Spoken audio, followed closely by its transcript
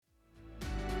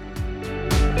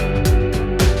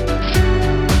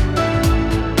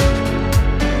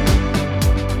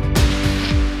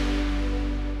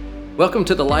Welcome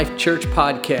to the Life Church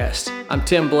Podcast. I'm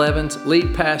Tim Blevins,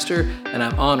 lead pastor, and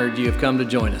I'm honored you have come to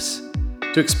join us.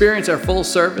 To experience our full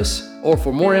service or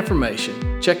for more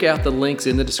information, check out the links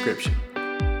in the description.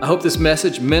 I hope this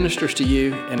message ministers to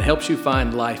you and helps you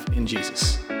find life in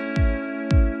Jesus.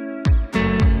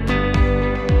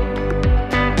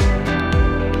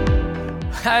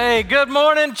 Hey, good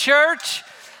morning, church.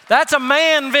 That's a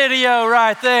man video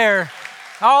right there.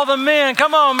 All the men,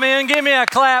 come on, men, give me a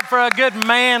clap for a good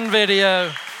man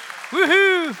video.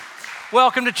 Woohoo!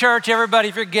 Welcome to church, everybody.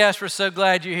 If you're a guest, we're so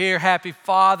glad you're here. Happy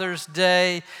Father's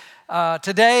Day.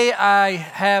 Today, I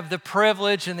have the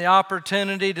privilege and the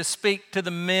opportunity to speak to the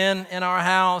men in our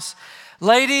house.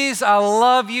 Ladies, I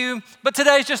love you, but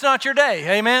today's just not your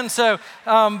day, amen? So,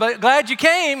 but glad you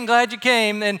came.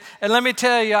 And let me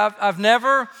tell you, I've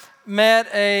never met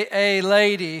a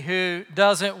lady who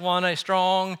doesn't want a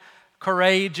strong,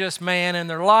 courageous man in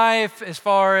their life, as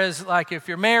far as like if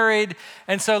you're married.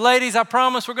 And so, ladies, I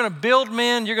promise we're going to build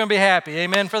men. You're going to be happy,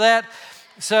 amen, for that.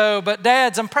 So, but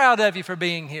dads, I'm proud of you for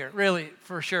being here, really,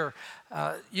 for sure.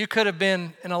 You could have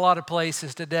been in a lot of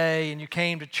places today, and you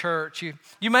came to church.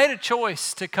 You made a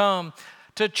choice to come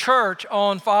to church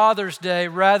on Father's Day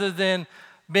rather than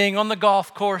being on the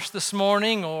golf course this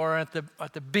morning or at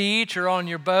the beach or on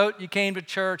your boat. You came to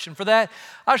church, and for that,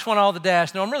 I just want all the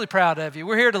dads to know I'm really proud of you.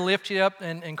 We're here to lift you up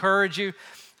and encourage you.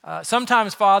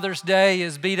 Sometimes Father's Day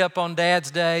is beat up on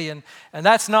Dad's Day, and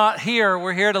that's not here.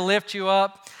 We're here to lift you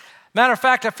up. Matter of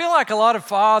fact, I feel like a lot of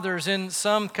fathers in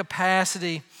some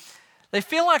capacity, they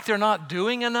feel like they're not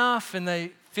doing enough, and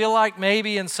they feel like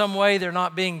maybe in some way they're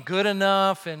not being good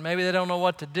enough, and maybe they don't know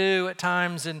what to do at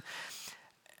times. And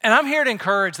I'm here to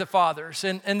encourage the fathers.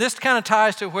 And this kind of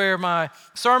ties to where my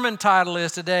sermon title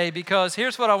is today, because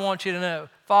here's what I want you to know.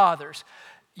 Fathers,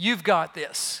 you've got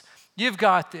this. You've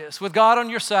got this. With God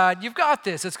on your side, you've got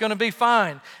this. It's going to be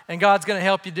fine, and God's going to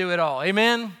help you do it all.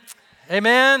 Amen?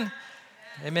 Amen?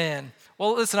 Amen.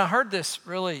 Well, listen, I heard this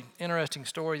really interesting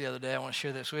story the other day. I want to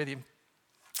share this with you.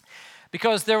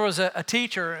 Because there was a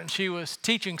teacher, and she was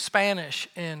teaching Spanish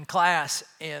in class,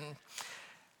 and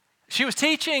she was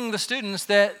teaching the students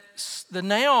that the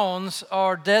nouns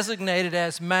are designated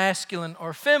as masculine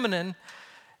or feminine,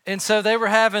 and so they were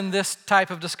having this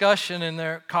type of discussion in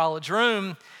their college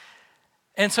room.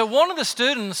 And so one of the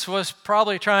students was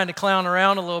probably trying to clown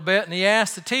around a little bit, and he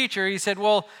asked the teacher, he said,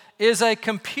 well, is a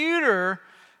computer,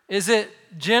 is it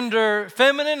gender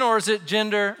feminine or is it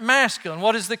gender masculine?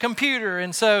 What is the computer?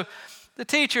 And so the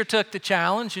teacher took the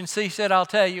challenge, and she said, I'll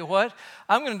tell you what,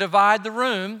 I'm going to divide the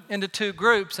room into two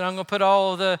groups, and I'm going to put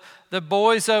all the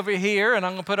boys over here, and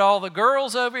I'm going to put all the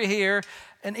girls over here.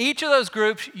 And each of those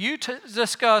groups, you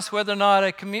discuss whether or not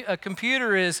a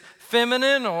computer is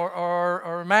feminine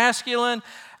or masculine,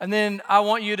 and then I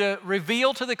want you to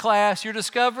reveal to the class your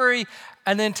discovery,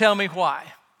 and then tell me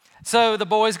why. So the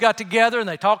boys got together, and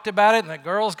they talked about it, and the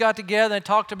girls got together, and they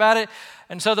talked about it.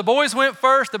 And so the boys went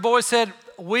first. The boys said,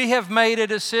 we have made a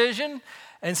decision.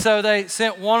 And so they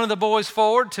sent one of the boys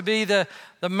forward to be the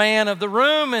man of the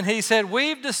room, and he said,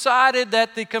 we've decided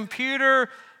that the computer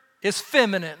is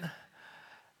feminine.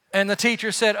 And the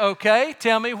teacher said, okay,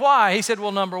 tell me why. He said,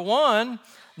 well, number one,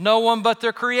 no one but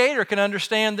their creator can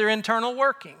understand their internal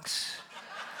workings.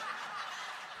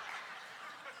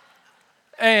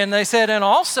 And they said, and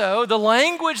also, the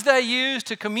language they use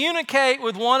to communicate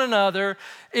with one another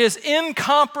is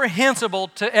incomprehensible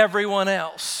to everyone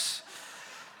else.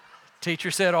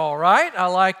 Teacher said, all right, I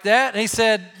like that. And he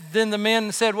said, then the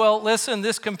men said, well, listen,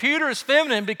 this computer is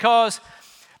feminine because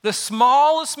the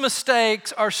smallest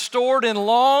mistakes are stored in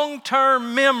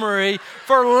long-term memory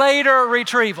for later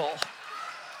retrieval.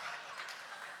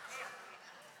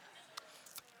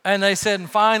 And they said, and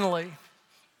finally,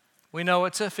 we know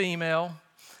it's a female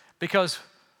because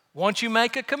once you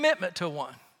make a commitment to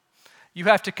one, you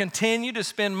have to continue to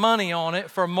spend money on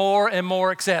it for more and more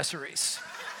accessories.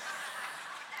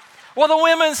 Well, the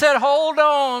women said, hold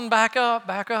on, back up.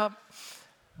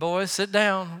 Boys, sit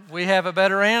down. We have a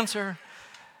better answer.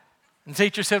 And the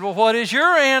teacher said, well, what is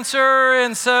your answer?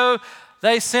 And so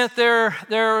they sent their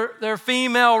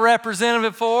female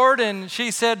representative forward, and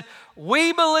she said,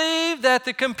 we believe that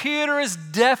the computer is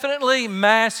definitely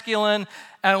masculine,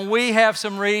 and we have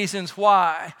some reasons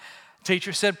why. The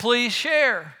teacher said, please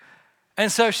share.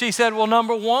 And so she said, well,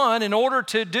 number one, in order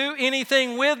to do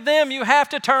anything with them, you have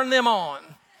to turn them on.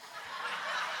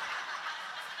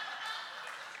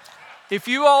 If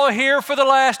you all are here for the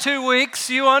last 2 weeks,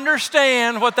 you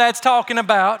understand what that's talking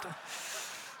about.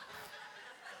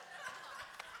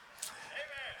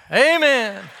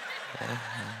 Amen.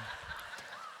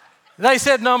 They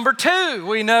said number 2,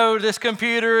 we know this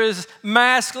computer is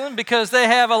masculine because they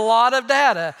have a lot of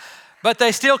data, but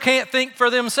they still can't think for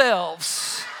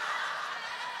themselves.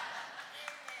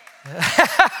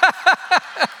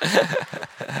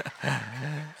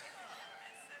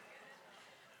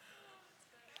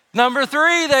 Number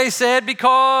 3, they said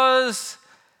because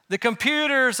the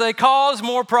computers, they cause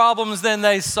more problems than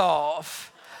they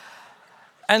solve.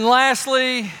 And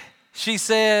lastly, she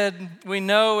said, we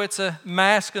know it's a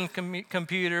masculine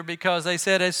computer because they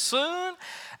said as soon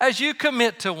as you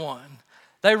commit to one,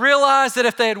 they realized that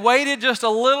if they had waited just a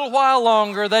little while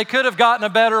longer, they could have gotten a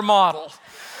better model.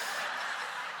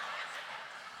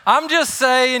 I'm just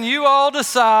saying, you all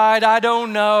decide. I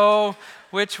don't know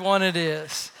which one it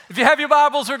is. If you have your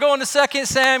Bibles, we're going to 2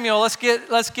 Samuel. Let's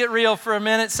get real for a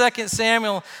minute. 2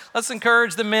 Samuel, let's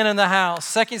encourage the men in the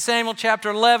house. 2 Samuel chapter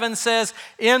 11 says,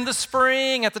 in the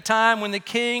spring, at the time when the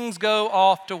kings go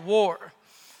off to war,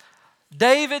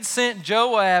 David sent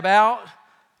Joab out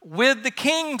with the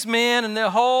king's men and the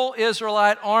whole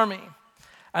Israelite army.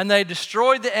 And they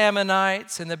destroyed the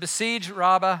Ammonites and they besieged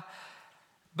Rabbah.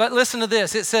 But listen to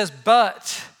this. It says,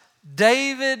 but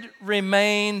David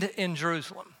remained in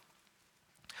Jerusalem.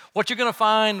 What you're going to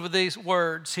find with these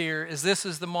words here is this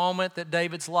is the moment that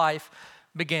David's life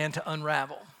began to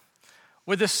unravel.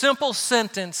 With the simple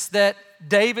sentence that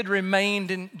David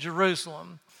remained in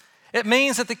Jerusalem, it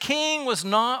means that the king was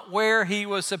not where he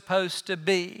was supposed to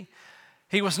be.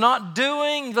 He was not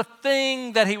doing the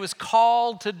thing that he was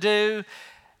called to do,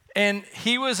 and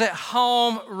he was at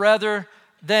home rather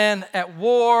than at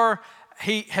war.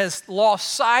 He has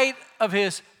lost sight of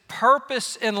his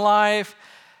purpose in life.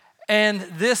 And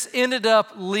this ended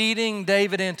up leading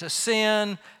David into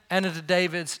sin and into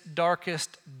David's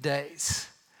darkest days.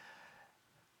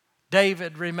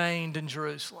 David remained in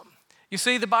Jerusalem. You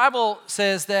see, the Bible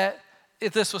says that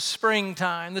if this was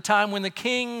springtime, the time when the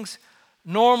kings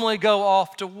normally go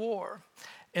off to war.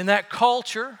 In that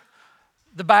culture,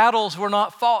 the battles were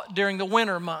not fought during the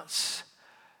winter months.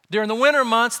 During the winter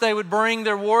months, they would bring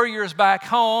their warriors back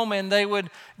home and they would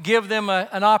give them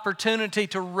an opportunity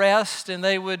to rest, and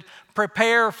they would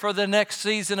prepare for the next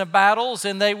season of battles,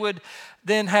 and they would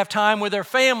then have time with their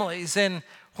families. And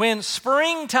when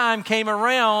springtime came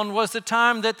around was the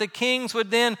time that the kings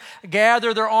would then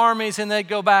gather their armies and they'd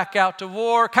go back out to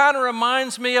war. Kind of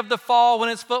reminds me of the fall when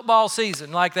it's football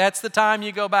season. Like that's the time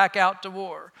you go back out to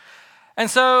war. And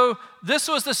so this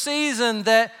was the season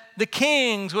that the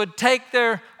kings would take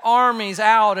their armies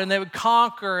out and they would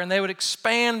conquer and they would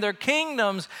expand their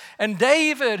kingdoms. And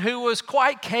David, who was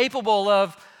quite capable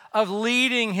of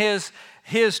leading his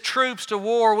troops to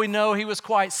war, we know he was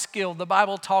quite skilled. The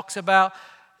Bible talks about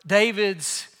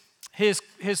David's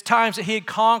his times that he had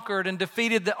conquered and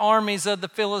defeated the armies of the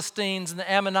Philistines and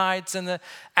the Ammonites and the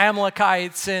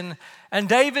Amalekites. And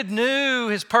David knew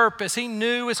his purpose. He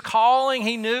knew his calling.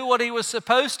 He knew what he was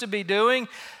supposed to be doing.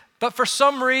 But for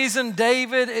some reason,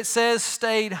 David, it says,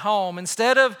 stayed home.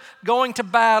 Instead of going to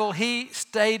battle, he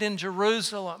stayed in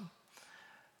Jerusalem.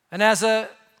 And as a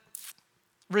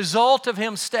result of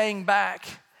him staying back,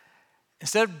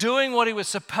 instead of doing what he was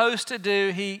supposed to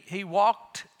do, he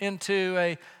walked into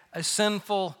a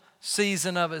sinful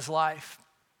season of his life.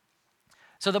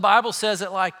 So the Bible says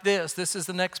it like this. This is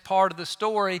the next part of the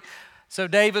story. So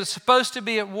David is supposed to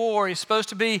be at war. He's supposed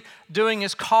to be doing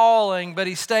his calling, but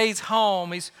he stays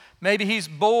home. Maybe he's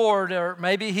bored, or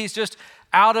maybe he's just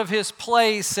out of his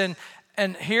place. And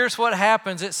here's what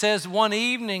happens. It says one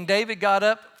evening, David got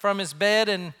up from his bed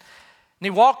and he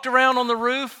walked around on the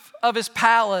roof of his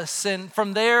palace. And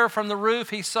from there, from the roof,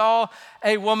 he saw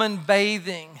a woman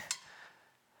bathing.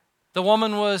 The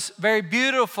woman was very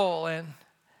beautiful, and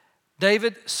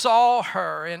David saw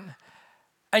her. And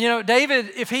you know, David,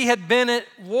 if he had been at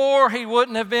war, he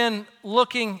wouldn't have been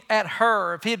looking at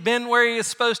her. If he had been where he was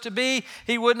supposed to be,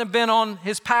 he wouldn't have been on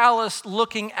his palace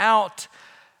looking out.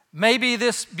 Maybe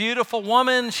this beautiful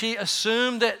woman, she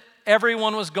assumed that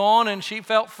everyone was gone and she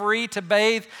felt free to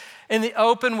bathe in the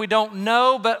open. We don't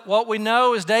know, but what we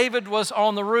know is David was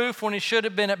on the roof when he should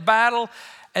have been at battle.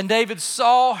 And David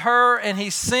saw her and he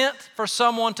sent for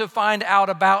someone to find out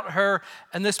about her.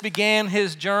 And this began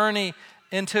his journey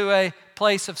into a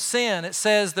place of sin. It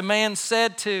says the man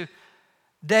said to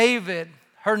David,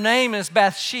 her name is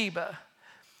Bathsheba.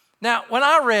 Now, when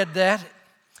I read that,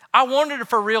 I wondered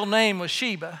if her real name was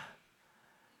Sheba.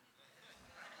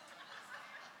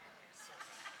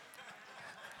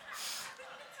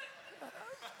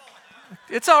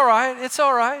 It's all right, it's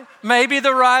all right. Maybe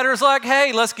the writer's like,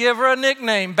 hey, let's give her a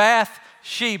nickname,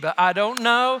 Bathsheba. I don't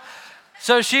know.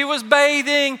 So she was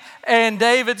bathing and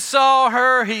David saw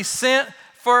her. He sent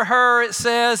for her, it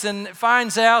says, and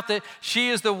finds out that she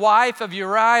is the wife of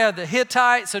Uriah the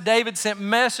Hittite. So David sent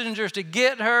messengers to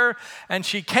get her, and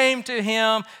she came to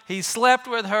him. He slept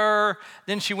with her.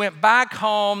 Then she went back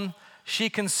home. She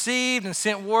conceived and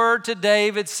sent word to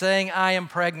David saying, I am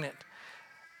pregnant.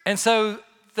 And so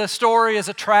the story is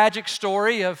a tragic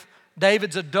story of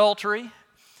David's adultery.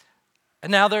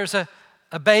 And now there's a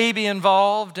baby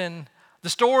involved, and the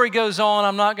story goes on.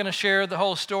 I'm not going to share the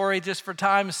whole story just for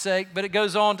time's sake, but it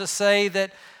goes on to say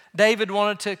that David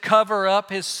wanted to cover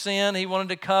up his sin. He wanted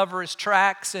to cover his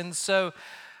tracks, and so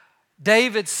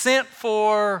David sent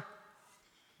for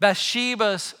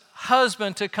Bathsheba's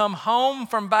husband to come home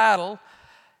from battle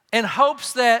in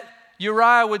hopes that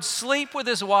Uriah would sleep with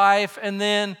his wife and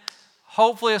then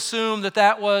hopefully assume that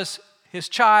that was his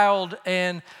child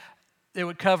and it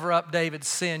would cover up David's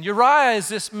sin. Uriah is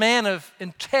this man of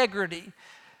integrity.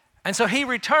 And so he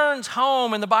returns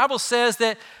home, and the Bible says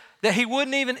that he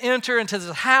wouldn't even enter into his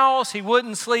house. He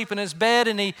wouldn't sleep in his bed,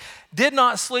 and he did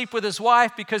not sleep with his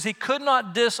wife because he could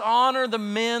not dishonor the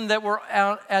men that were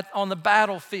out on the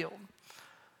battlefield.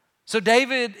 So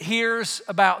David hears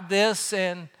about this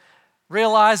and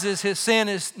realizes his sin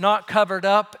is not covered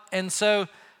up, and so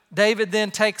David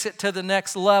then takes it to the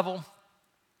next level.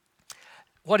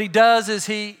 What he does is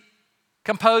he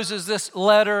composes this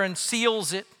letter and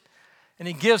seals it, and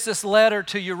he gives this letter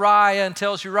to Uriah and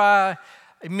tells Uriah,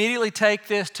 immediately take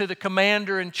this to the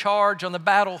commander in charge on the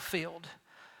battlefield.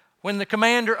 When the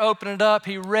commander opened it up,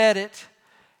 he read it,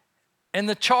 and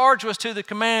the charge was to the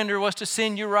commander was to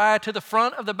send Uriah to the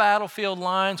front of the battlefield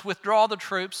lines, withdraw the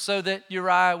troops so that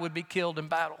Uriah would be killed in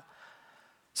battle.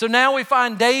 So now we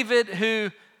find David,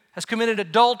 who has committed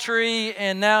adultery,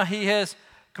 and now he has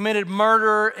committed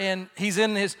murder, and he's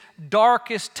in his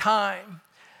darkest time.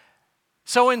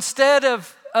 So instead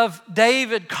of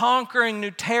David conquering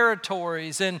new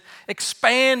territories and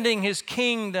expanding his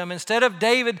kingdom, instead of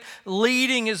David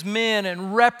leading his men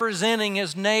and representing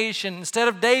his nation, instead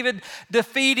of David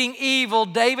defeating evil,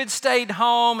 David stayed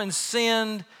home and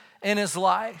sinned in his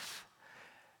life.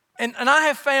 And I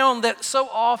have found that so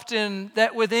often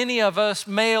that with any of us,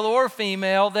 male or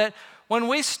female, that when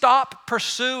we stop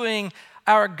pursuing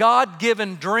our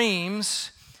God-given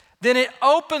dreams, then it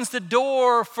opens the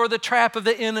door for the trap of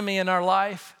the enemy in our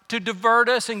life to divert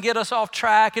us and get us off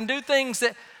track and do things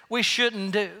that we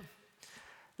shouldn't do.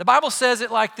 The Bible says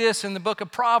it like this in the book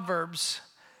of Proverbs.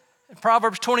 In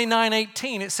Proverbs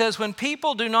 29:18, it says, when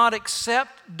people do not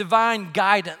accept divine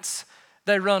guidance,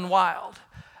 they run wild.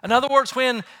 In other words,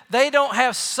 when they don't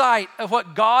have sight of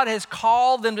what God has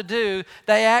called them to do,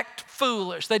 they act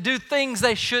foolish. They do things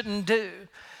they shouldn't do.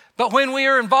 But when we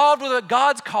are involved with what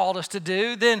God's called us to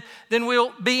do, then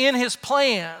we'll be in His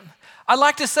plan. I'd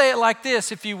like to say it like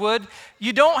this, if you would.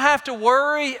 You don't have to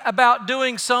worry about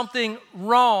doing something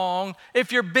wrong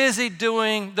if you're busy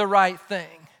doing the right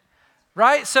thing.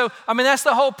 Right? So, that's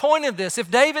the whole point of this. If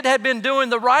David had been doing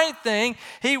the right thing,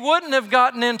 he wouldn't have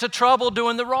gotten into trouble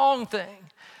doing the wrong thing.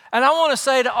 And I want to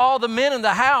say to all the men in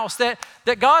the house that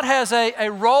God has a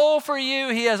role for you.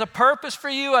 He has a purpose for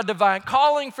you, a divine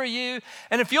calling for you.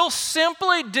 And if you'll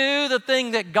simply do the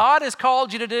thing that God has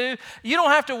called you to do, you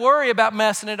don't have to worry about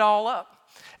messing it all up.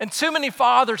 And too many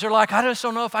fathers are like, I just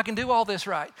don't know if I can do all this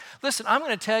right. Listen, I'm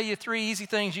going to tell you 3 easy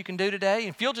things you can do today.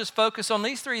 If you'll just focus on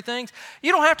these 3 things,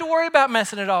 you don't have to worry about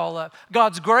messing it all up.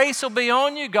 God's grace will be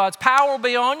on you. God's power will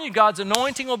be on you. God's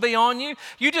anointing will be on you.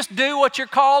 You just do what you're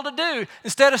called to do.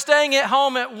 Instead of staying at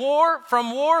home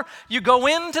from war, you go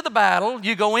into the battle,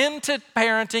 you go into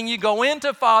parenting, you go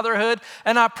into fatherhood,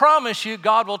 and I promise you,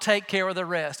 God will take care of the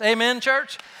rest. Amen,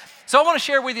 church? So I want to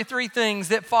share with you 3 things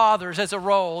that fathers as a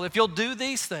role, if you'll do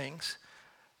these things,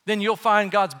 then you'll find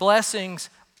God's blessings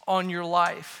on your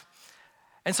life.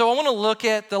 And so I want to look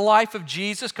at the life of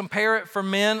Jesus, compare it for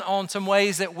men on some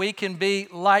ways that we can be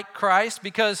like Christ,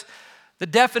 because the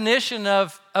definition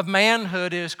of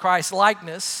manhood is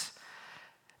Christ-likeness.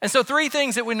 And so 3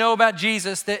 things that we know about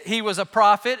Jesus: that he was a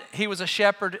prophet, he was a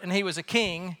shepherd, and he was a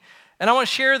king. And I want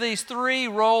to share these 3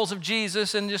 roles of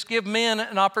Jesus and just give men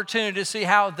an opportunity to see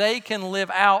how they can live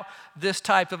out this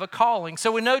type of a calling.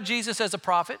 So we know Jesus as a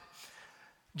prophet.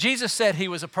 Jesus said he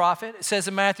was a prophet. It says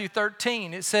in Matthew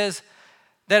 13, it says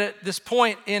that at this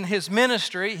point in his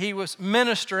ministry, he was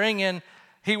ministering and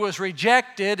he was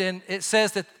rejected. And it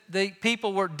says that the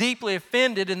people were deeply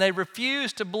offended and they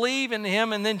refused to believe in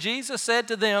him. And then Jesus said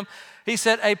to them, he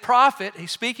said, a prophet,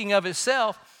 he's speaking of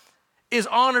himself, is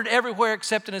honored everywhere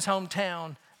except in his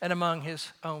hometown and among his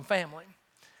own family.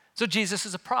 So Jesus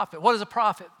is a prophet. What is a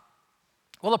prophet?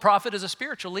 Well, a prophet is a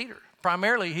spiritual leader.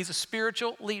 Primarily, he's a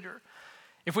spiritual leader.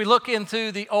 If we look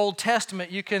into the Old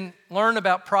Testament, you can learn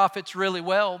about prophets really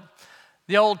well.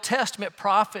 The Old Testament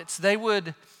prophets, they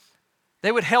would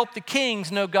help the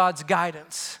kings know God's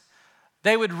guidance.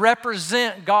 They would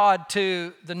represent God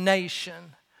to the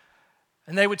nation.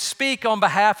 And they would speak on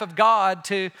behalf of God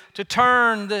to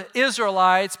turn the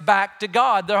Israelites back to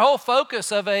God. Their whole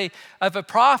focus of a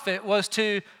prophet was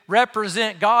to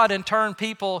represent God and turn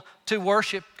people to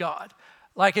worship God.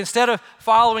 Like instead of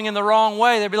following in the wrong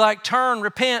way, they'd be like, turn,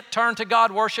 repent, turn to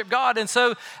God, worship God. And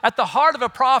so at the heart of a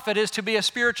prophet is to be a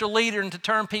spiritual leader and to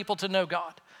turn people to know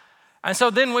God. And so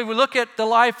then when we look at the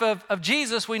life of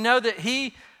Jesus, we know that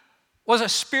he was a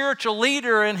spiritual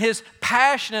leader, and his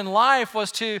passion in life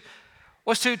was to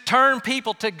turn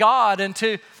people to God and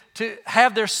to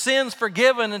have their sins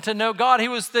forgiven and to know God. He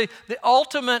was the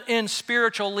ultimate in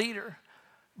spiritual leader.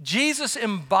 Jesus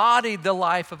embodied the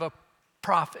life of a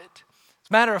prophet. As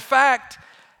a matter of fact,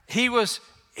 he was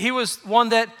one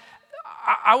that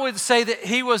I would say that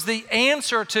he was the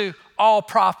answer to all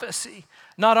prophecy.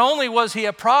 Not only was he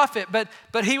a prophet, but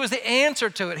he was the answer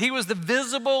to it. He was the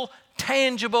visible,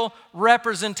 tangible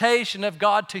representation of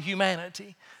God to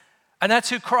humanity. And that's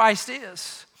who Christ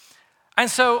is. And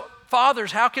so,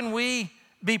 fathers, how can we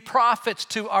be prophets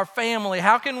to our family?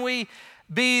 How can we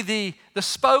be the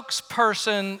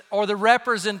spokesperson or the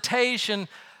representation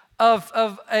of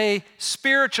a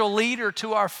spiritual leader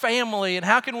to our family? And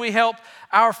how can we help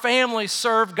our family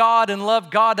serve God and love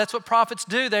God? That's what prophets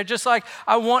do. They're just like,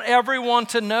 I want everyone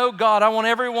to know God. I want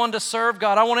everyone to serve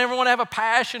God. I want everyone to have a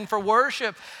passion for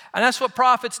worship. And that's what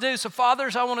prophets do. So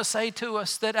fathers, I want to say to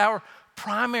us that our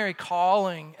primary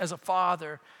calling as a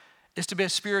father is to be a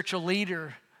spiritual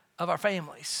leader of our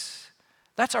families.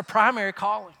 That's our primary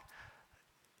calling.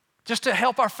 Just to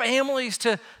help our families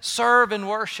to serve and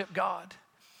worship God.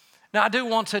 Now, I do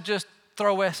want to just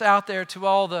throw this out there to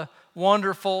all the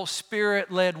wonderful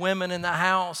spirit-led women in the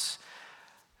house.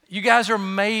 You guys are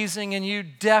amazing, and you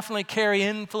definitely carry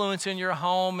influence in your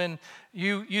home, and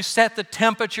you set the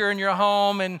temperature in your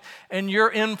home, and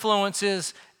your influence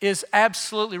is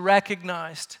absolutely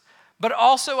recognized. But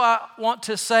also I want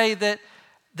to say that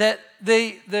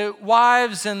the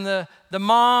wives and the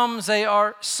moms, they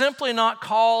are simply not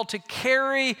called to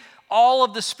carry all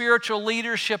of the spiritual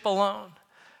leadership alone.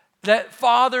 That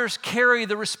fathers carry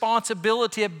the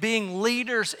responsibility of being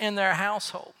leaders in their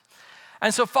household.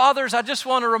 And so fathers, I just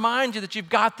want to remind you that you've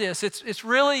got this. It's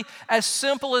really as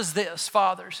simple as this,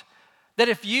 fathers, that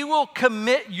if you will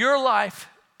commit your life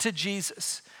to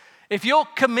Jesus, if you'll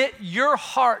commit your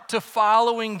heart to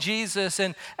following Jesus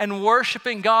and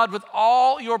worshiping God with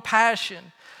all your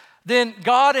passion, then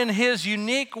God in his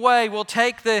unique way will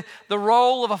take the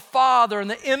role of a father and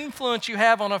the influence you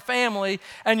have on a family,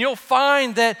 and you'll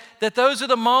find that those are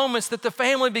the moments that the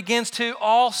family begins to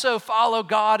also follow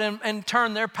God and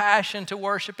turn their passion to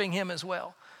worshiping him as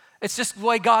well. It's just the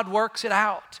way God works it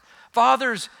out.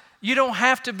 Fathers, you don't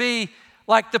have to be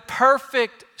like the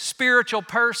perfect spiritual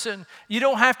person. You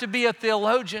don't have to be a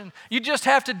theologian. You just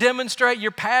have to demonstrate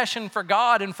your passion for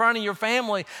God in front of your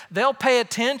family. They'll pay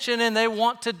attention and they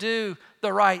want to do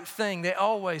the right thing. They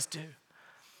always do.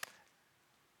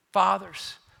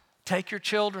 Fathers, take your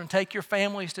children, take your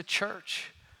families to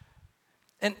church.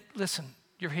 And listen,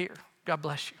 you're here. God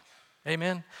bless you.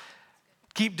 Amen.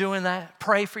 Keep doing that.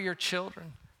 Pray for your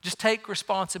children. Just take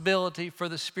responsibility for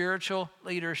the spiritual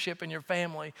leadership in your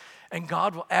family, and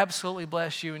God will absolutely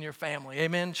bless you and your family.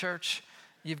 Amen, church?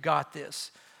 You've got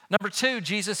this. Number two,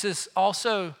 Jesus is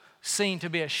also seen to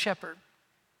be a shepherd.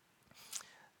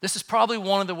 This is probably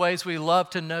one of the ways we love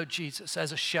to know Jesus,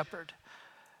 as a shepherd.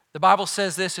 The Bible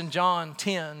says this in John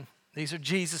 10. These are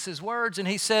Jesus' words, and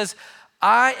he says,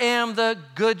 I am the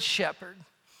good shepherd.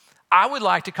 I would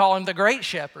like to call him the great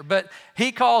shepherd, but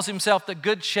he calls himself the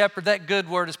good shepherd. That good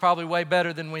word is probably way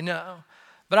better than we know.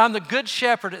 But I'm the good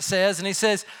shepherd, it says, and he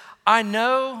says, I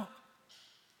know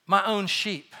my own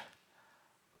sheep.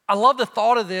 I love the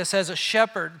thought of this as a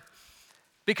shepherd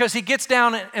because he gets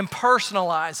down and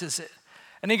personalizes it.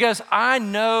 And he goes, I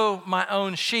know my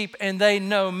own sheep and they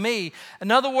know me.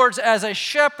 In other words, as a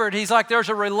shepherd, he's like, there's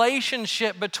a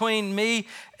relationship between me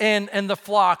and the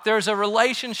flock. There's a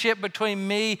relationship between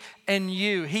me and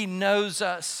you. He knows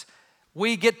us.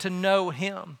 We get to know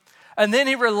him. And then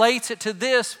he relates it to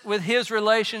this with his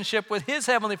relationship with his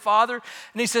heavenly Father.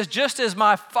 And he says, just as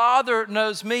my Father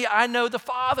knows me, I know the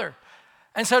Father.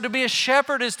 And so to be a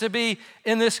shepherd is to be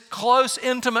in this close,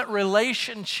 intimate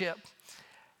relationship.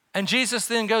 And Jesus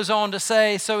then goes on to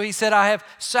say, so he said, I have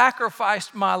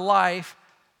sacrificed my life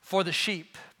for the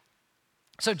sheep.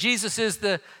 So Jesus is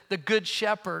the good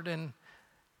shepherd, and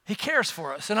he cares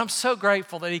for us. And I'm so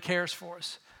grateful that he cares for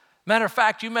us. Matter of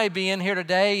fact, you may be in here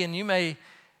today and you may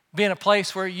be in a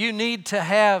place where you need to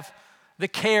have the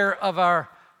care of our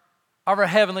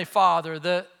Heavenly Father,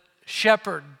 the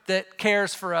shepherd that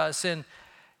cares for us, and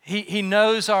He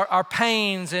knows our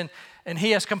pains, and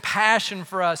He has compassion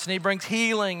for us, and He brings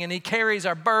healing, and He carries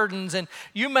our burdens. And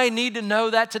you may need to know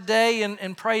that today,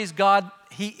 and praise God,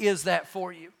 He is that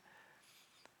for you.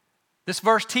 This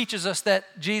verse teaches us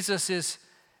that Jesus is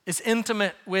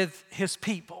intimate with His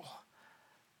people.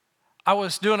 I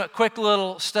was doing a quick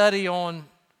little study on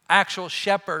actual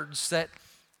shepherds that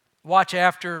watch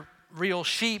after real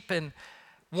sheep, and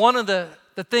one of the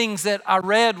things that I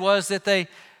read was that they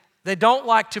don't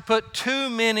like to put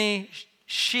too many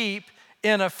sheep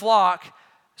in a flock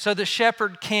so the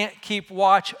shepherd can't keep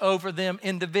watch over them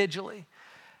individually.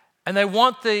 And they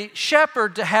want the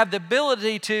shepherd to have the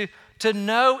ability to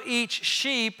know each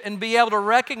sheep and be able to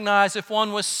recognize if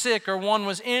one was sick or one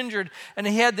was injured. And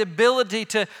he had the ability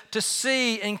to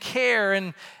see and care.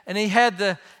 And he had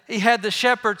the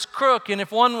shepherd's crook. And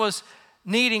if one was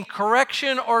needing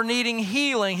correction or needing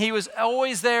healing, he was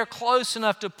always there close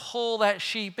enough to pull that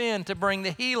sheep in to bring the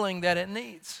healing that it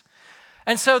needs.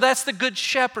 And so that's the good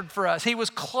shepherd for us. He was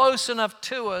close enough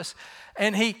to us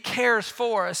and he cares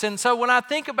for us. And so when I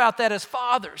think about that as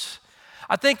fathers,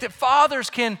 I think that fathers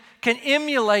can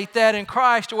emulate that in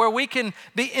Christ, to where we can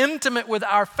be intimate with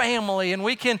our family and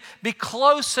we can be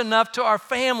close enough to our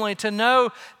family to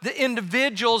know the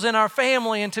individuals in our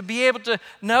family and to be able to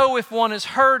know if one is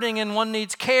hurting and one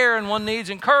needs care and one needs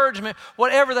encouragement,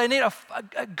 whatever they need.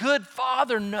 A good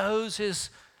father knows his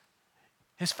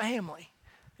family.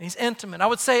 And he's intimate. I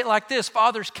would say it like this: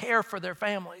 fathers care for their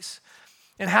families.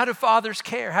 And how do fathers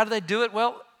care? How do they do it?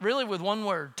 Well, really with one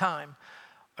word: time.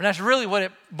 And that's really what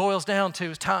it boils down to,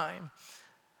 is time.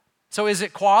 So is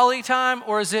it quality time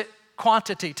or is it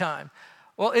quantity time?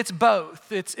 Well, it's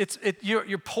both.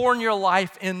 You're pouring your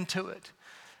life into it.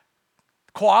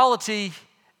 Quality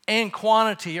and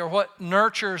quantity are what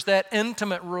nurtures that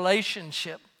intimate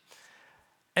relationship.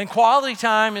 And quality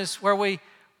time is where we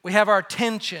have our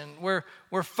attention. We're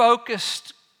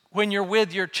focused when you're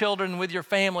with your children, with your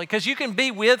family. Because you can be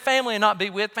with family and not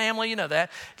be with family. You know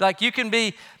that. Like you can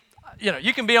be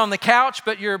on the couch,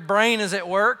 but your brain is at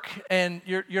work and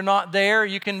you're not there.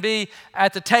 You can be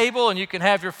at the table and you can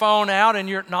have your phone out and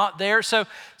you're not there. So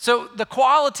the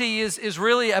quality is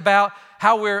really about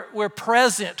how we're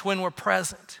present when we're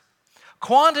present.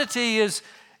 Quantity is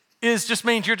just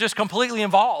means you're just completely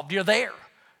involved. You're there.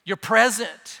 You're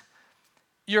present.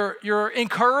 You're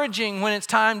encouraging when it's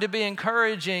time to be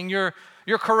encouraging. You're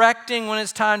correcting when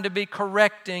it's time to be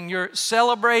correcting. You're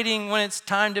celebrating when it's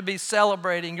time to be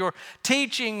celebrating. You're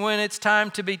teaching when it's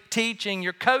time to be teaching.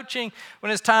 You're coaching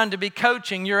when it's time to be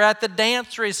coaching. You're at the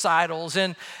dance recitals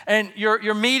and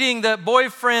you're meeting the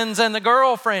boyfriends and the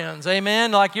girlfriends.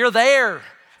 Amen? Like you're there.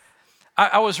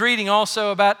 I was reading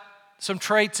also about some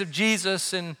traits of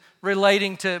Jesus and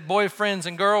relating to boyfriends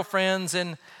and girlfriends.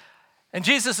 And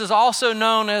Jesus is also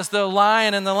known as the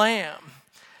lion and the lamb.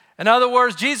 In other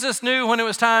words, Jesus knew when it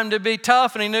was time to be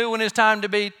tough and he knew when it was time to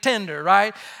be tender,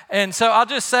 right? And so I'll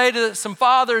just say to some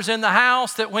fathers in the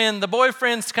house that when the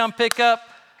boyfriends come pick up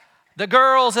the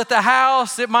girls at the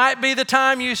house, it might be the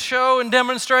time you show and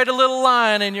demonstrate a little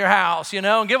lion in your house,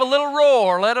 and give a little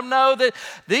roar. Let them know that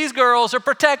these girls are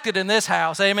protected in this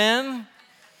house. Amen?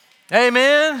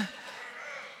 Amen?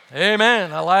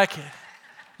 Amen. I like it.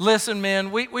 Listen,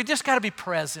 men, we just got to be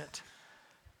present.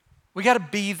 We got to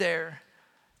be there.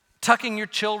 Tucking your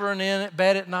children in at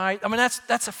bed at night. I mean,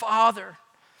 that's a father.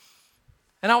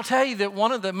 And I'll tell you that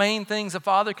one of the main things a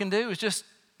father can do is just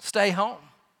stay home.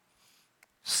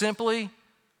 Simply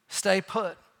stay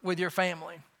put with your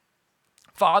family.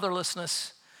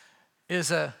 Fatherlessness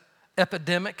is an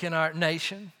epidemic in our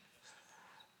nation.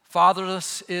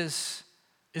 Fatherless is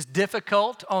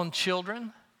difficult on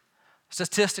children.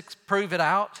 Statistics prove it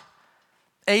out.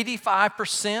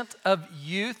 85% of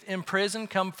youth in prison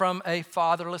come from a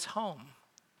fatherless home.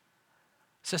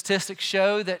 Statistics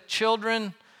show that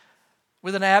children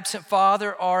with an absent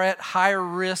father are at higher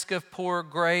risk of poor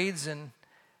grades and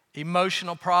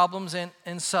emotional problems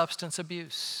and substance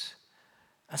abuse.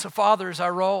 And so, fathers,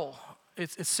 our role,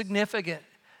 it's significant.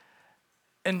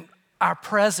 And our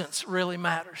presence really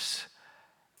matters.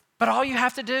 But all you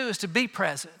have to do is to be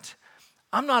present.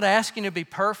 I'm not asking you to be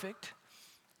perfect.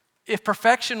 If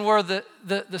perfection were the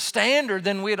standard,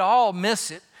 then we'd all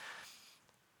miss it.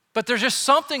 But there's just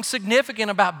something significant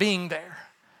about being there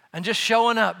and just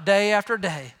showing up day after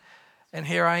day. And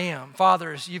here I am.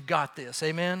 Fathers, you've got this.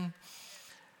 Amen?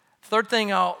 Third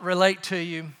thing I'll relate to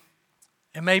you,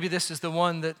 and maybe this is the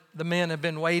one that the men have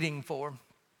been waiting for.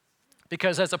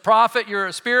 Because as a prophet, you're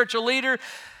a spiritual leader.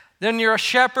 Then you're a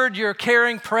shepherd, you're a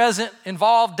caring, present,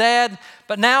 involved dad.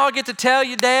 But now I get to tell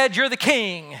you, Dad, you're the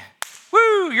king.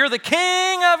 Woo, you're the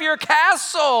king of your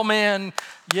castle, man.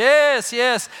 Yes,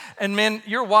 yes. And men,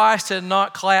 you're wise to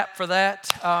not clap for that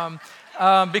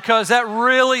because that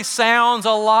really sounds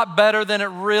a lot better than it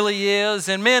really is.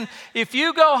 And men, if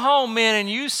you go home, men, and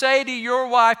you say to your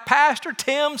wife, Pastor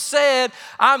Tim said,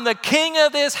 I'm the king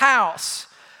of this house,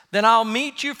 then I'll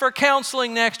meet you for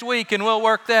counseling next week and we'll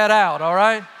work that out, all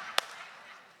right?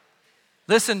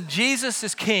 Listen, Jesus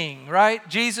is king, right?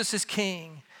 Jesus is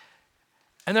king.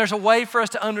 And there's a way for us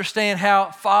to understand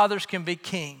how fathers can be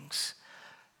kings.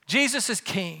 Jesus is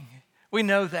king. We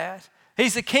know that.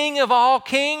 He's the King of all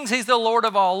kings. He's the Lord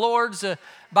of all lords. The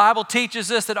Bible teaches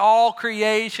us that all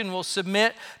creation will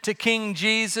submit to King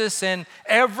Jesus and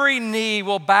every knee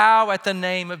will bow at the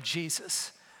name of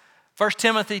Jesus. 1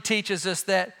 Timothy teaches us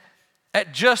that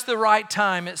at just the right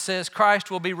time, it says, Christ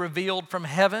will be revealed from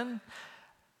heaven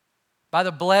by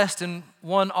the blessed and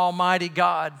one almighty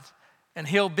God, and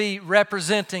he'll be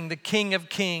representing the King of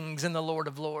kings and the Lord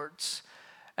of lords.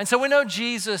 And so we know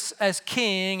Jesus as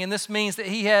king, and this means that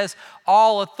he has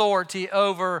all authority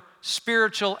over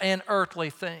spiritual and earthly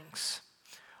things.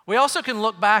 We also can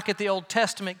look back at the Old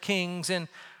Testament kings, and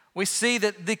we see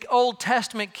that the Old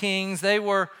Testament kings, they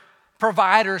were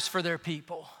providers for their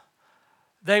people.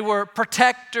 They were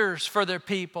protectors for their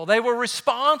people. They were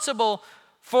responsible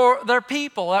for their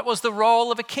people. That was the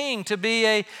role of a king, to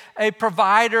be a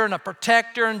provider and a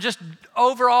protector and just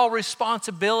overall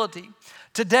responsibility.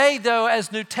 Today, though,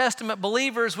 as New Testament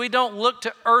believers, we don't look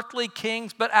to earthly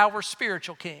kings, but our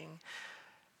spiritual king.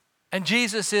 And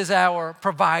Jesus is our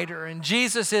provider, and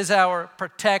Jesus is our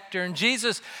protector. And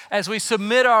Jesus, as we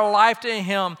submit our life to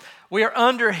him, we are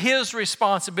under his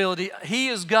responsibility. He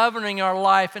is governing our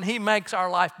life, and he makes our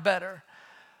life better.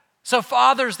 So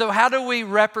fathers, though, how do we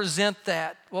represent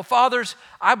that? Well, fathers,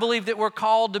 I believe that we're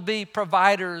called to be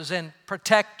providers and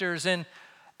protectors and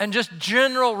just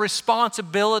general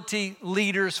responsibility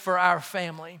leaders for our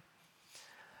family.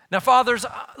 Now, fathers,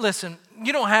 listen,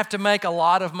 you don't have to make a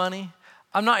lot of money.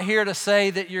 I'm not here to say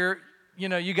that you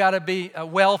got to be a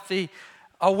wealthy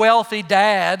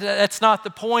dad. That's not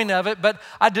the point of it. But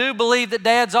I do believe that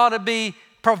dads ought to be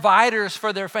providers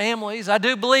for their families. I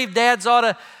do believe dads ought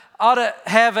to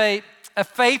have a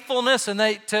faithfulness and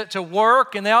to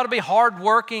work, and they ought to be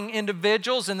hardworking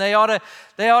individuals, and they ought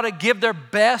to give their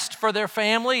best for their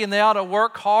family, and they ought to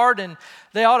work hard, and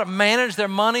they ought to manage their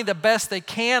money the best they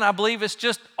can. I believe it's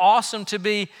just awesome to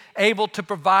be able to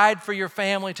provide for your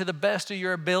family to the best of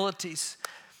your abilities.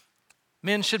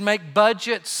 Men should make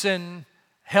budgets and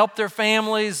help their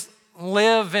families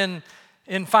live in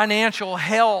financial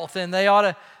health, and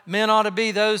men ought to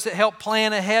be those that help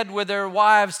plan ahead with their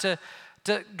wives to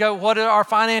go, what are our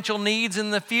financial needs in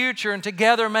the future, and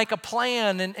together make a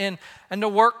plan and to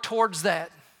work towards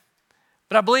that.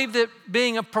 But I believe that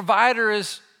being a provider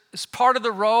is part of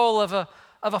the role of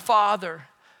a father.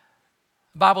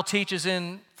 The Bible teaches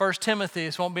in 1 Timothy,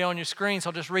 this won't be on your screen, so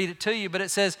I'll just read it to you, but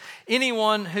it says,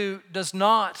 anyone who does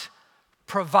not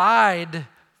provide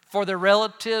for their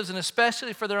relatives and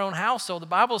especially for their own household, the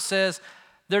Bible says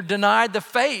they're denied the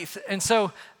faith. And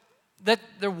so that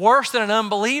they're worse than an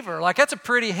unbeliever. Like, that's a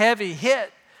pretty heavy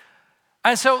hit.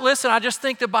 And so listen, I just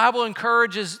think the Bible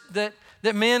encourages that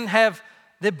men have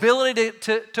the ability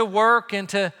to work and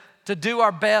to do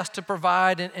our best to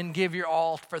provide and give your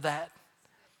all for that.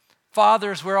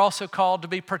 Fathers, we're also called to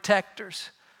be protectors.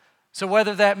 So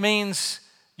whether that means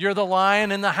you're the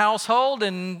lion in the household,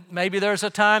 and maybe there's a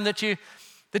time that you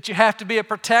have to be a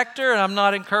protector, and I'm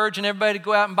not encouraging everybody to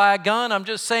go out and buy a gun. I'm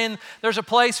just saying there's a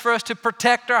place for us to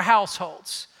protect our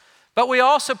households. But we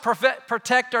also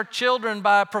protect our children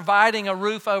by providing a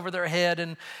roof over their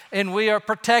head, and we are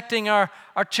protecting our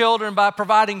children by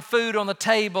providing food on the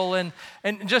table, and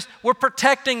just we're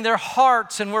protecting their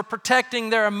hearts, and we're protecting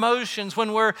their emotions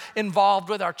when we're involved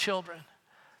with our children.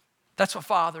 That's what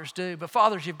fathers do. But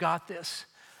fathers, you've got this.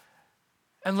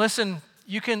 And listen,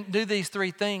 you can do these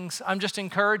three things. I'm just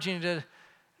encouraging you to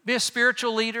be a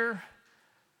spiritual leader.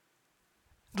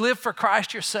 Live for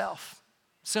Christ yourself.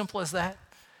 Simple as that.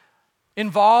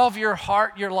 Involve your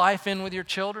heart, your life in with your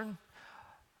children.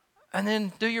 And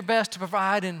then do your best to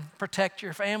provide and protect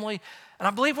your family. And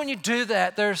I believe when you do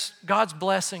that, there's God's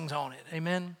blessings on it.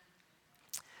 Amen.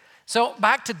 So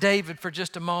back to David for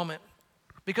just a moment.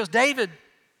 Because David,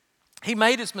 he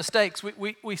made his mistakes.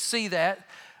 We see that.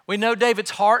 We know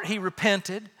David's heart, he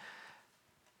repented.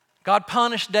 God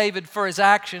punished David for his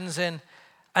actions, and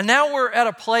now we're at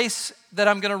a place that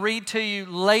I'm going to read to you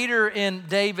later in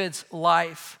David's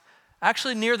life.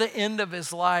 actually near the end of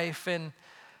his life.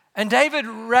 And David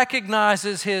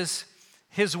recognizes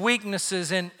his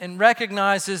weaknesses and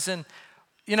recognizes, and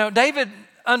David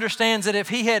understands that if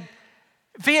he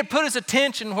had put his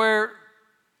attention where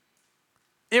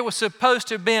it was supposed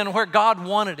to have been, where God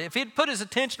wanted it, if he'd put his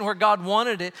attention where God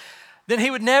wanted it, then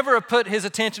he would never have put his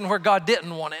attention where God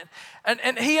didn't want it.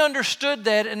 And he understood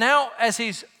that, and now as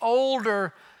he's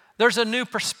older, there's a new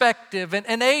perspective,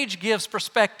 and age gives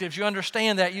perspectives. You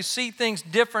understand that. You see things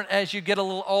different as you get a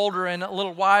little older and a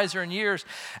little wiser in years.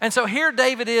 And so here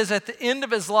David is at the end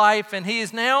of his life, and he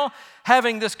is now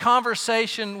having this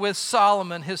conversation with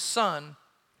Solomon, his son.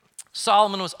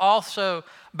 Solomon was also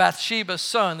Bathsheba's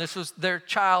son. This was their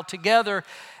child together.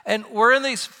 And we're in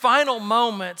these final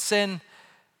moments, and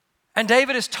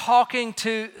David is talking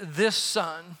to this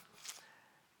son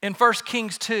in 1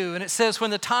 Kings 2. And it says,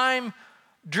 when the time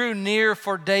drew near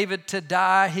for David to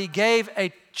die, he gave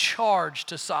a charge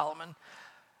to Solomon.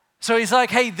 So he's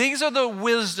like, hey, these are the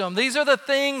wisdom. These are the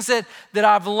things that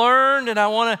I've learned, and I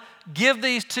want to give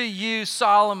these to you,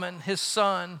 Solomon, his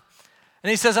son. And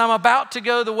he says, I'm about to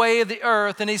go the way of the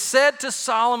earth. And he said to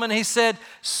Solomon, he said,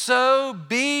 so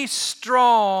be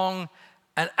strong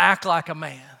and act like a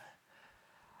man.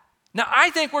 Now, I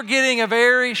think we're getting a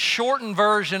very shortened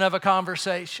version of a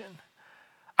conversation.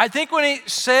 I think when he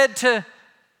said to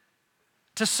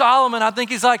Solomon, I think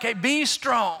he's like, hey, be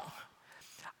strong.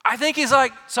 I think he's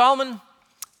like, Solomon,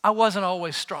 I wasn't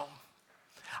always strong.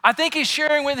 I think he's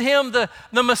sharing with him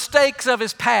the mistakes of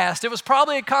his past. It was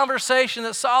probably a conversation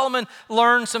that Solomon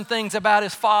learned some things about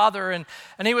his father, and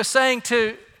he was saying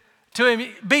to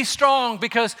him, be strong,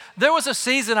 because there was a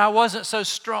season I wasn't so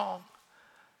strong.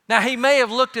 Now, he may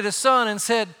have looked at his son and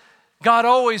said, God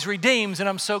always redeems, and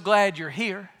I'm so glad you're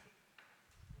here.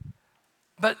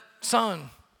 But son,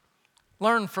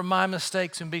 learn from my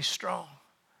mistakes and be strong.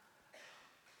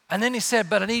 And then he said,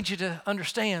 but I need you to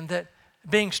understand that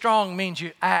being strong means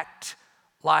you act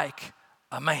like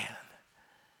a man.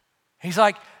 He's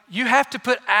like, you have to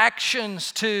put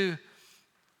actions to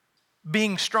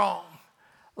being strong.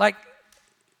 Like,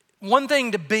 one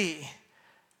thing to be,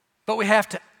 but we have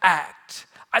to act.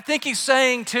 I think he's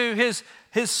saying to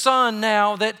his son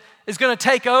now that is going to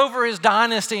take over his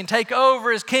dynasty and take over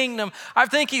his kingdom. I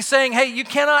think he's saying, hey, you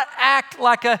cannot act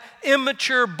like an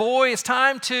immature boy. It's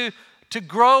time to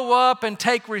grow up and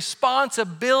take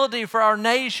responsibility for our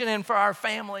nation and for our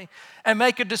family and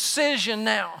make a decision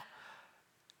now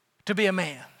to be a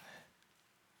man.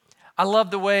 I love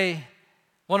the way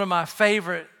one of my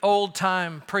favorite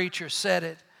old-time preachers said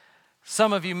it.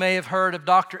 Some of you may have heard of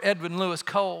Dr. Edwin Lewis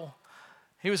Cole.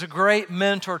 He was a great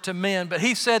mentor to men, but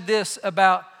he said this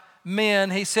about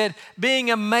men. He said, being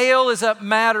a male is a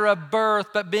matter of birth,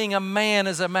 but being a man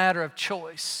is a matter of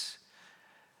choice.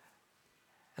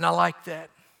 And I like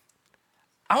that.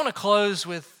 I want to close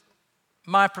with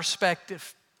my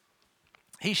perspective.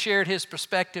 He shared his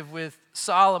perspective with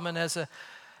Solomon as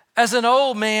an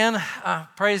old man.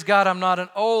 Praise God, I'm not an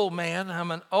old man.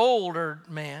 I'm an older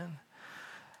man.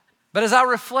 But as I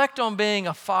reflect on being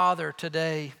a father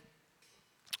today,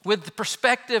 with the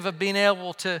perspective of being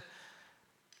able to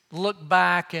look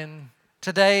back, and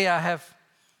today I have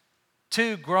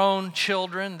 2 grown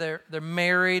children. They're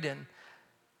married and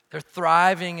they're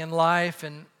thriving in life,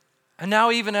 and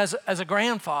now even as a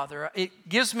grandfather, it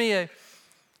gives me a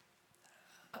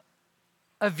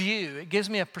view. It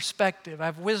gives me a perspective. I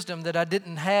have wisdom that I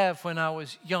didn't have when I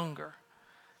was younger.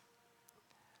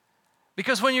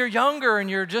 Because when you're younger and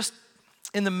you're just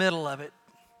in the middle of it,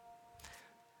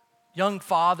 young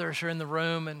fathers are in the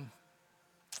room, and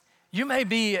you may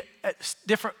be at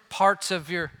different parts of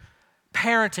your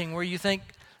parenting where you think,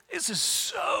 this is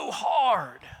so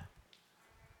hard.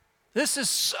 This is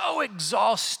so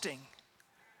exhausting.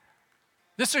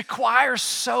 This requires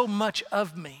so much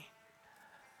of me.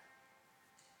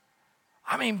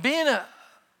 I mean, being a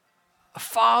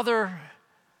father,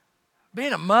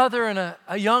 being a mother in a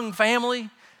young family,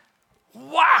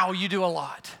 wow, you do a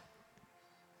lot.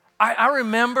 I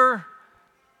remember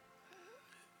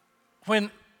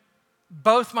when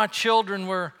both my children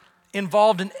were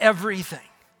involved in everything.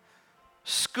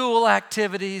 School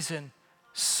activities and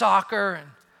soccer and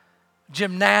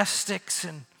gymnastics.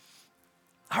 And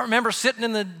I remember sitting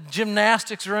in the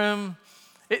gymnastics room,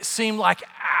 it seemed like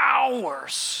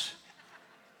hours,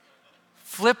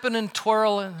 flipping and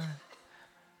twirling.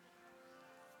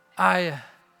 I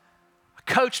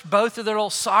coached both of their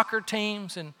little soccer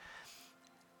teams, and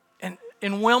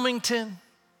in Wilmington,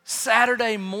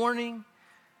 Saturday morning,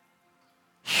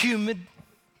 humid,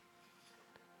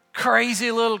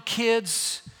 crazy little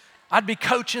kids. I'd be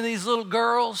coaching these little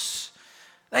girls.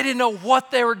 They didn't know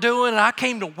what they were doing, and I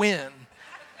came to win.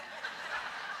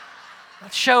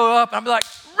 I'd show up, and I'd be like,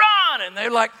 run! And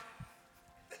they're like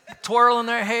twirling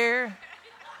their hair.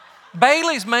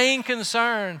 Bailey's main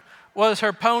concern was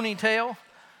her ponytail,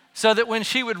 so that when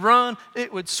she would run,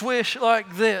 it would swish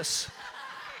like this.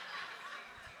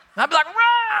 And I'd be like,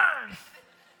 run!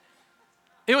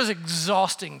 It was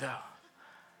exhausting, though.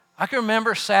 I can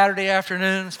remember Saturday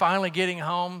afternoons finally getting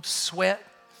home, sweat.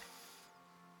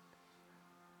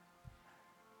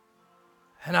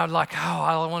 And I was like, oh,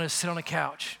 I want to sit on the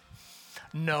couch.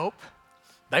 Nope.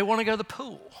 They want to go to the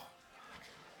pool.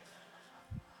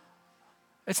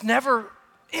 It's never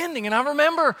ending. And I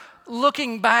remember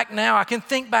looking back now, I can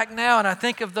think back now, and I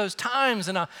think of those times,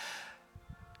 and I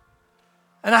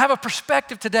have a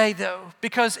perspective today, though,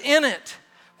 because in it,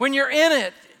 when you're in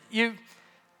it,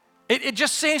 it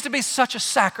just seems to be such a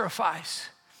sacrifice.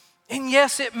 And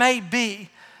yes, it may be,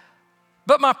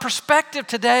 but my perspective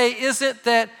today isn't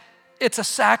that it's a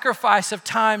sacrifice of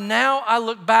time. Now I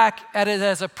look back at it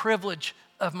as a privilege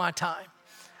of my time.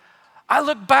 I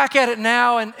look back at it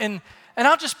now, and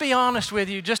I'll just be honest with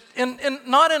you, just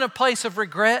not in a place of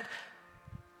regret,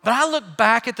 but I look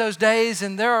back at those days,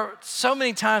 and there are so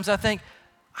many times I think,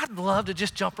 I'd love to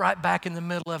just jump right back in the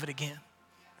middle of it again.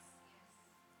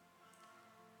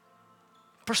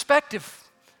 Perspective.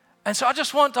 And so I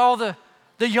just want all the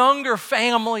younger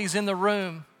families in the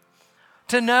room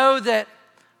to know that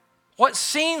what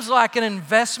seems like an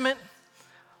investment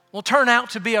will turn out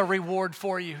to be a reward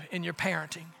for you in your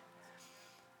parenting.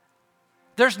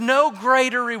 There's no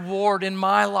greater reward in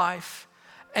my life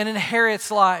and in Harriet's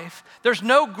life. There's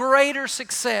no greater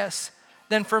success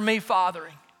than for me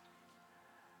fathering.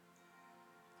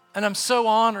 And I'm so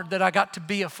honored that I got to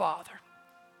be a father.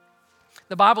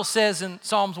 The Bible says in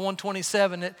Psalms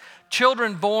 127 that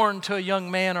children born to a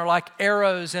young man are like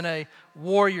arrows in a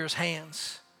warrior's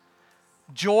hands.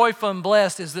 Joyful and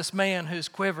blessed is this man whose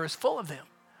quiver is full of them.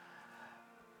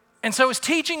 And so it's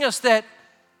teaching us that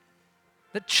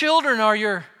children are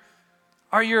your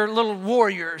little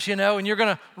warriors, and you're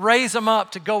going to raise them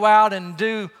up to go out and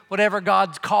do whatever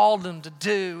God's called them to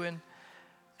do.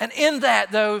 And in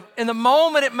that, though, in the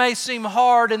moment it may seem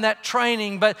hard in that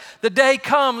training, but the day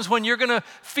comes when you're going to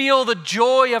feel the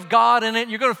joy of God in it,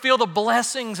 you're going to feel the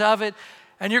blessings of it,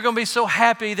 and you're going to be so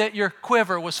happy that your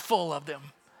quiver was full of them.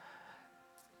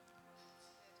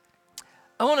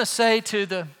 I want to say to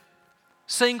the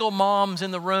single moms in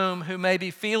the room who may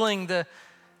be feeling the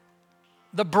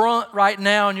brunt right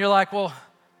now, and you're like, well,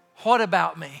 what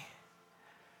about me?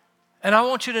 And I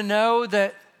want you to know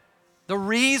that the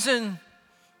reason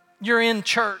you're in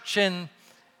church and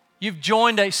you've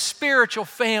joined a spiritual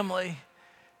family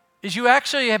is you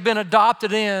actually have been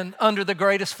adopted in under the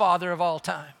greatest Father of all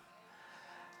time.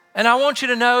 And I want you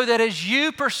to know that as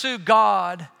you pursue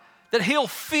God, that He'll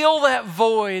fill that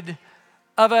void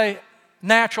of a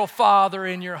natural father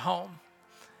in your home.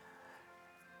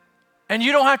 And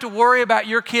you don't have to worry about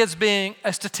your kids being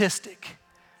a statistic.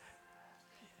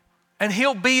 And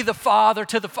He'll be the father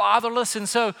to the fatherless. And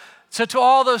so to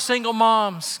all those single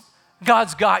moms,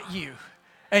 God's got you,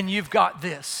 and you've got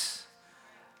this.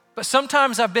 But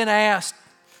sometimes I've been asked,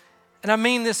 and I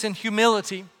mean this in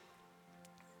humility,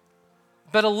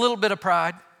 but a little bit of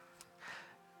pride,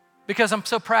 because I'm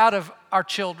so proud of our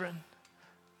children.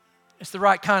 It's the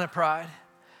right kind of pride.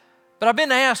 But I've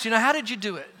been asked, how did you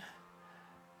do it?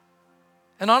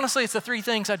 And honestly, it's the three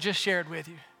things I just shared with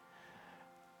you.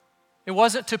 It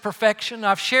wasn't to perfection.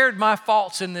 I've shared my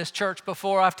faults in this church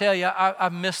before. I tell you,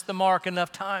 I've missed the mark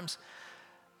enough times.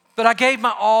 But I gave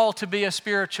my all to be a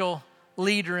spiritual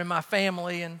leader in my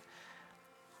family. And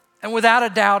without a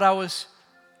doubt, I was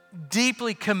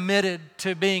deeply committed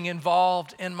to being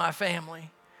involved in my family.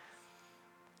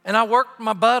 And I worked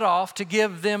my butt off to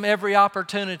give them every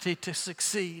opportunity to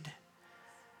succeed.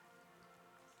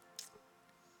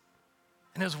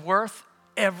 And it was worth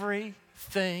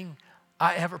everything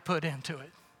I ever put into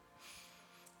it.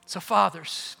 So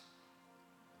fathers,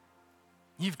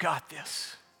 you've got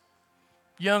this,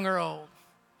 young or old.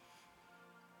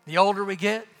 The older we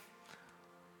get,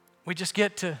 we just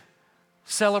get to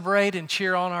celebrate and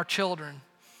cheer on our children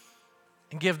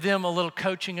and give them a little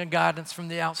coaching and guidance from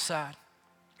the outside.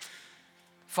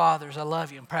 Fathers, I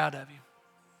love you. I'm proud of you.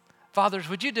 Fathers,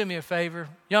 would you do me a favor,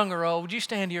 young or old, would you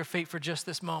stand to your feet for just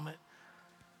this moment?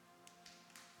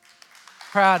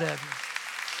 Proud of you.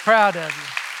 Proud of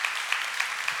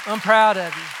you. I'm proud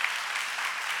of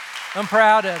you. I'm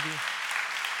proud of you.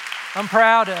 I'm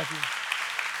proud of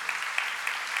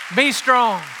you. Be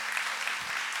strong.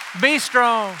 Be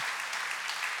strong.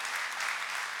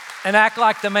 And act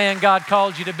like the man God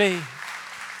called you to be.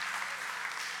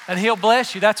 And He'll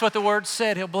bless you. That's what the Word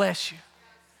said. He'll bless you.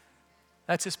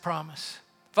 That's His promise.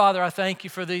 Father, I thank You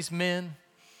for these men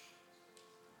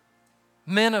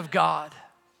of God,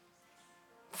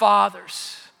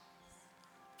 fathers.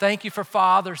 Thank You for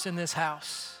fathers in this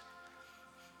house.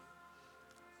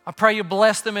 I pray You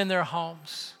bless them in their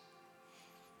homes.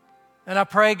 And I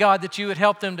pray, God, that You would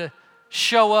help them to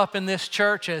show up in this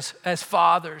church as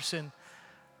fathers and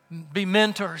be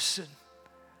mentors. And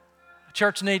the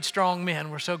church needs strong men.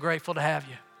 We're so grateful to have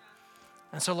You.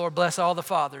 And so, Lord, bless all the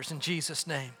fathers in Jesus'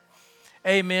 name.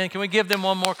 Amen. Can we give them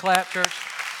one more clap, church?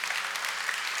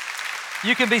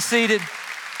 You can be seated.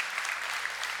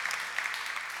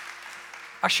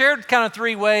 I shared kind of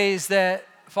 3 ways that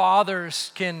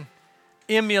fathers can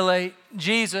emulate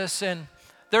Jesus, and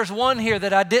there's one here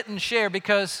that I didn't share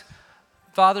because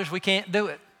fathers, we can't do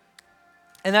it.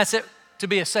 And that's it, to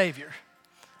be a Savior.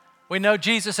 We know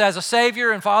Jesus as a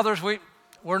Savior, and fathers,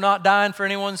 we're not dying for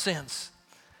anyone's sins.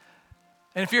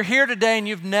 And if you're here today and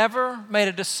you've never made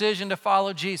a decision to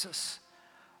follow Jesus,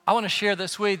 I want to share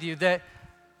this with you, that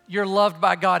you're loved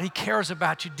by God. He cares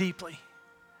about you deeply.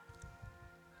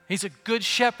 He's a good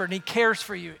shepherd, and He cares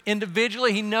for you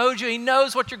individually. He knows you. He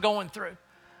knows what you're going through.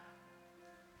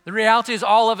 The reality is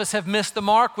all of us have missed the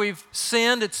mark. We've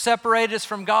sinned. It's separated us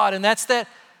from God, and that's that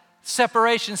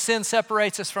separation. Sin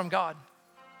separates us from God.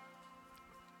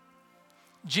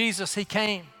 Jesus, He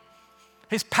came.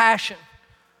 His passion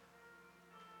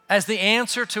as the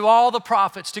answer to all the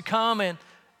prophets to come and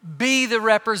be the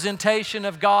representation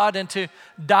of God and to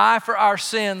die for our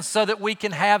sins so that we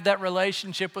can have that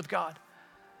relationship with God.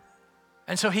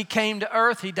 And so He came to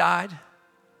earth. He died.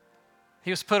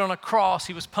 He was put on a cross.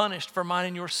 He was punished for mine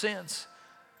and your sins.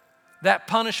 That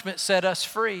punishment set us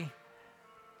free.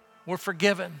 We're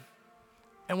forgiven.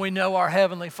 And we know our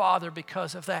Heavenly Father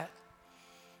because of that.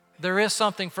 There is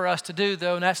something for us to do,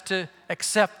 though, and that's to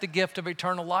accept the gift of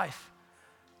eternal life.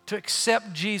 To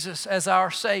accept Jesus as our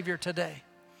Savior today.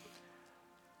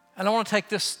 And I want to take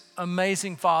this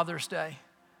amazing Father's Day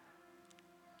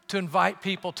to invite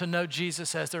people to know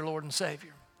Jesus as their Lord and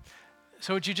Savior.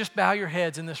 So would you just bow your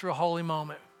heads in this real holy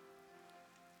moment?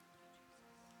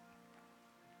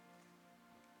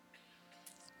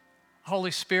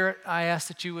 Holy Spirit, I ask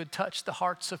that You would touch the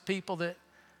hearts of people that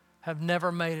have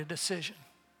never made a decision.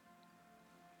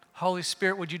 Holy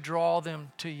Spirit, would You draw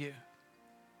them to You?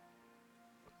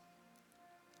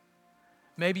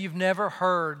 Maybe you've never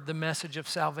heard the message of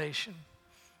salvation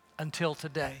until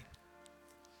today.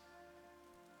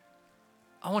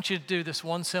 I want you to do this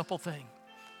one simple thing.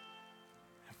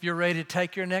 If you're ready to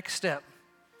take your next step,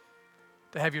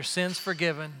 to have your sins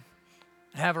forgiven,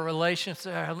 and have a relationship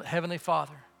with our Heavenly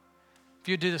Father, if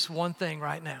you do this one thing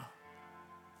right now,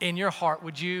 in your heart,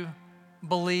 would you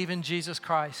believe in Jesus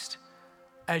Christ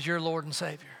as your Lord and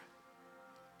Savior?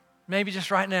 Maybe just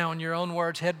right now, in your own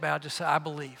words, head bowed, just say, I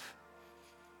believe.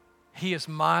 He is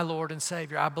my Lord and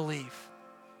Savior. I believe.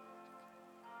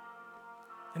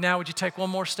 And now would you take one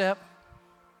more step?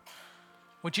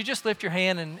 Would you just lift your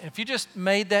hand, and if you just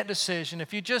made that decision,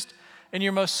 if you just, in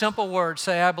your most simple words,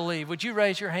 say, I believe, would you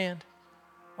raise your hand?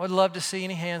 I would love to see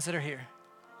any hands that are here.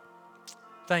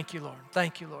 Thank you, Lord.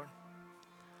 Thank you, Lord.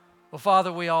 Well,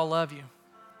 Father, we all love You.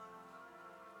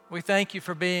 We thank You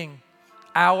for being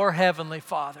our Heavenly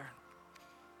Father.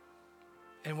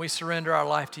 And we surrender our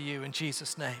life to You in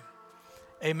Jesus' name.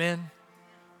 Amen.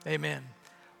 Amen.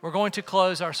 We're going to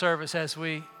close our service as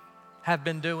we have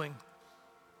been doing.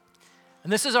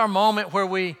 And this is our moment where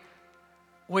we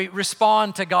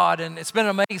respond to God, and it's been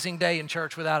an amazing day in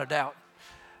church without a doubt.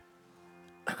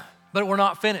 But we're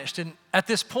not finished. And at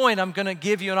this point, I'm going to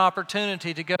give you an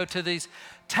opportunity to go to these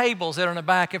tables that are in the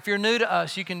back. If you're new to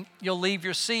us, you'll leave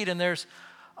your seat, and there's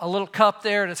a little cup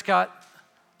there that's got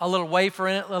a little wafer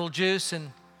in it, a little juice,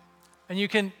 and you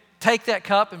can take that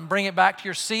cup and bring it back to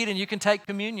your seat, and you can take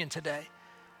communion today.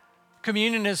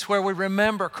 Communion is where we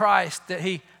remember Christ, that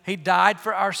He died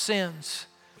for our sins.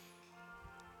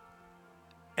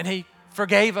 And He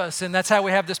forgave us, and that's how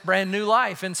we have this brand new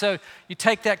life. And so you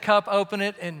take that cup, open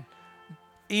it, and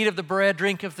eat of the bread,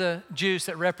 drink of the juice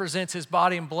that represents His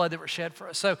body and blood that were shed for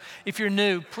us. So if you're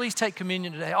new, please take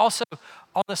communion today. Also,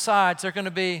 on the sides, there are going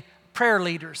to be prayer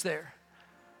leaders there.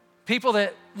 People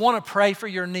that want to pray for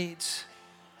your needs.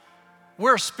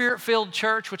 We're a Spirit-filled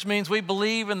church, which means we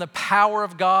believe in the power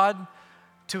of God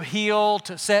to heal,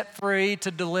 to set free, to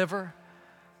deliver.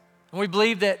 And we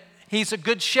believe that He's a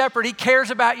good shepherd. He cares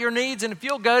about your needs, and if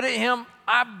you'll go to Him,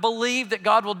 I believe that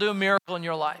God will do a miracle in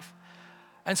your life.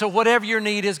 And so whatever your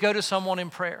need is, go to someone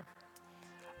in prayer.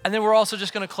 And then we're also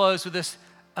just going to close with this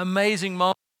amazing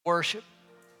moment of worship.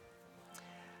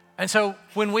 And so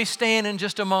when we stand in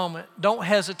just a moment, don't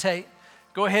hesitate.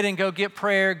 Go ahead and go get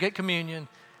prayer, get communion,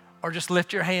 or just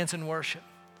lift your hands in worship.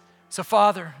 So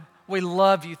Father, we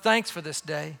love you. Thanks for this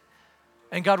day.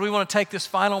 And God, we want to take this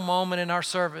final moment in our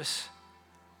service,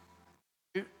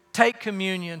 take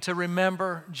communion to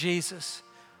remember Jesus,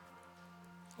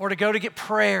 or to go to get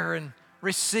prayer and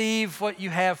receive what you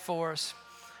have for us.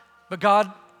 But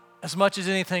God, as much as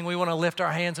anything, we want to lift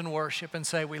our hands in worship and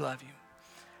say we love you.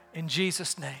 In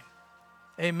Jesus' name,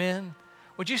 amen.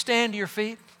 Would you stand to your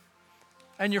feet?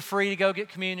 And you're free to go get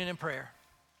communion and prayer.